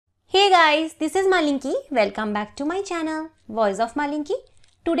guys, this is Malinki. Welcome back to my channel, Voice of Malinki.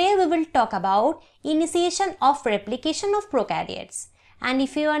 Today we will talk about initiation of replication of prokaryotes. And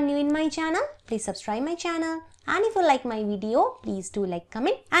if you are new in my channel, please subscribe my channel. And if you like my video, please do like,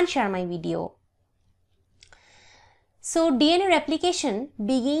 comment and share my video. So DNA replication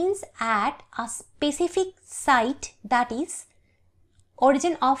begins at a specific site, that is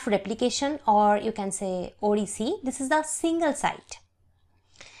origin of replication, or you can say ORIC. This is the single site.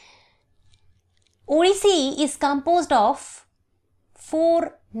 ORIC is composed of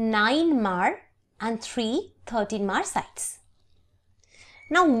 4 9-mer and 3 13-mer sites.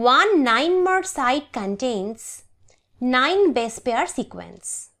 Now, one 9-mer site contains 9 base pair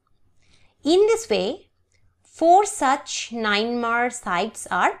sequence. In this way, 4 such 9-mer sites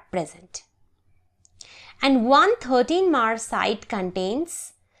are present. And one 13-mer site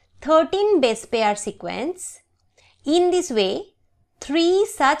contains 13 base pair sequence. In this way, 3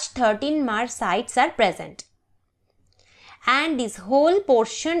 such 13-mer sites are present. And this whole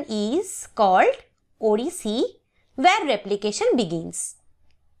portion is called ORIC, where replication begins.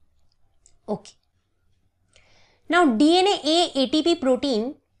 Okay. Now, DNA A ATP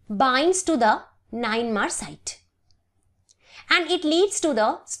protein binds to the 9-mer site. And it leads to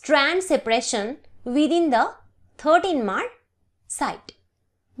the strand separation within the 13-mer site.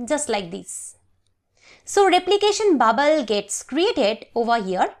 Just like this. So, replication bubble gets created over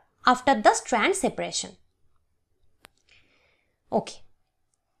here after the strand separation. Okay.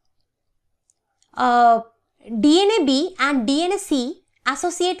 DNA B and DNA C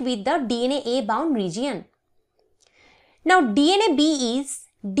associate with the DNA A bound region. Now, DNA B is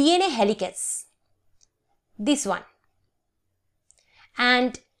DNA helicase, this one.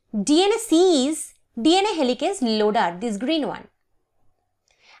 And DNA C is DNA helicase loader, this green one.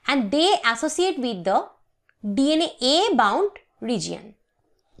 And they associate with the DNA A bound region.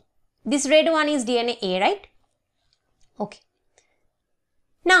 This red one is DNA A, right? Okay.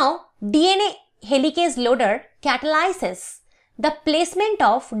 Now, DNA helicase loader catalyzes the placement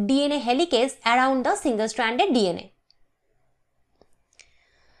of DNA helicase around the single-stranded DNA.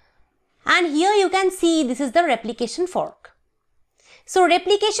 And here you can see this is the replication fork. So,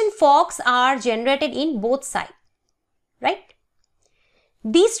 replication forks are generated in both sides, right?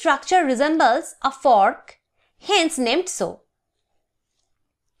 This structure resembles a fork, hence named so.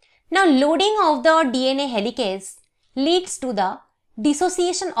 Now, loading of the DNA helicase leads to the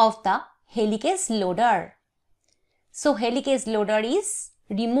dissociation of the helicase loader. So, helicase loader is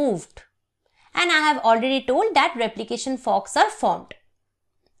removed. And I have already told that replication forks are formed.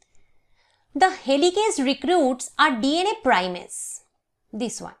 The helicase recruits a DNA primase,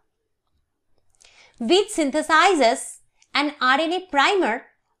 this one, which synthesizes an RNA primer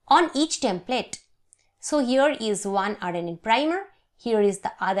on each template. So, here is one RNA primer, here is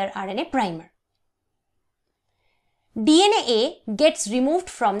the other RNA primer. DNA A gets removed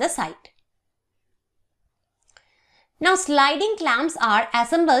from the site. Now, sliding clamps are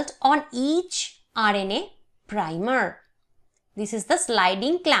assembled on each RNA primer. This is the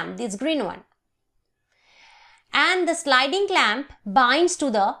sliding clamp, this green one. And the sliding clamp binds to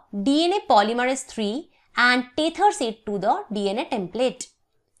the DNA polymerase 3 and tethers it to the DNA template,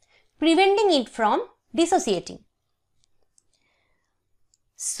 preventing it from dissociating.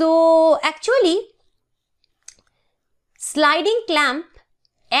 So, actually, sliding clamp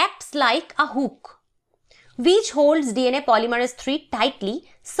acts like a hook which holds DNA polymerase 3 tightly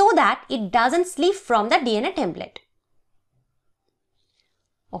so that it doesn't slip from the DNA template.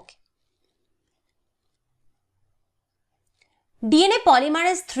 Okay. DNA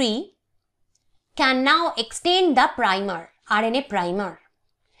polymerase 3 can now extend the primer, RNA primer,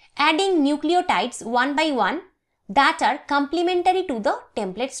 adding nucleotides one by one that are complementary to the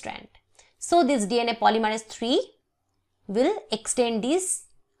template strand. So, this DNA polymerase 3 will extend this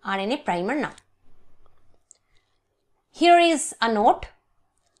RNA primer now. Here is a note.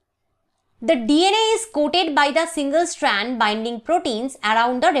 The DNA is coated by the single strand binding proteins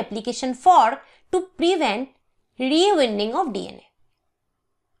around the replication fork to prevent rewinding of DNA.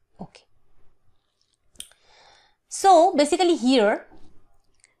 Okay. So, basically here,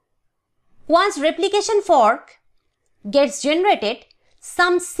 once replication fork gets generated,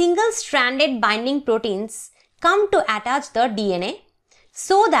 some single-stranded binding proteins come to attach the DNA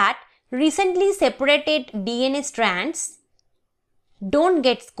so that recently separated DNA strands don't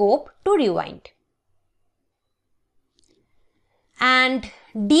get scope to rewind. And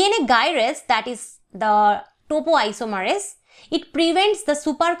DNA gyrase, that is the topoisomerase, it prevents the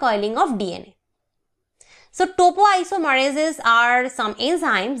supercoiling of DNA. So, topoisomerases are some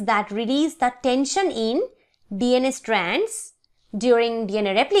enzymes that release the tension in DNA strands during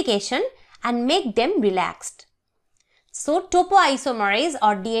DNA replication and make them relaxed. So topoisomerase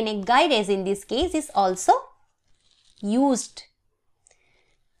or DNA guidase in this case is also used.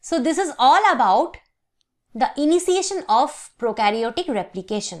 So this is all about the initiation of prokaryotic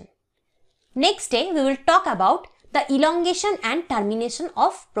replication. Next day we will talk about the elongation and termination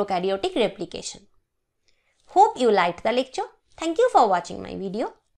of prokaryotic replication. Hope you liked the lecture. Thank you for watching my video.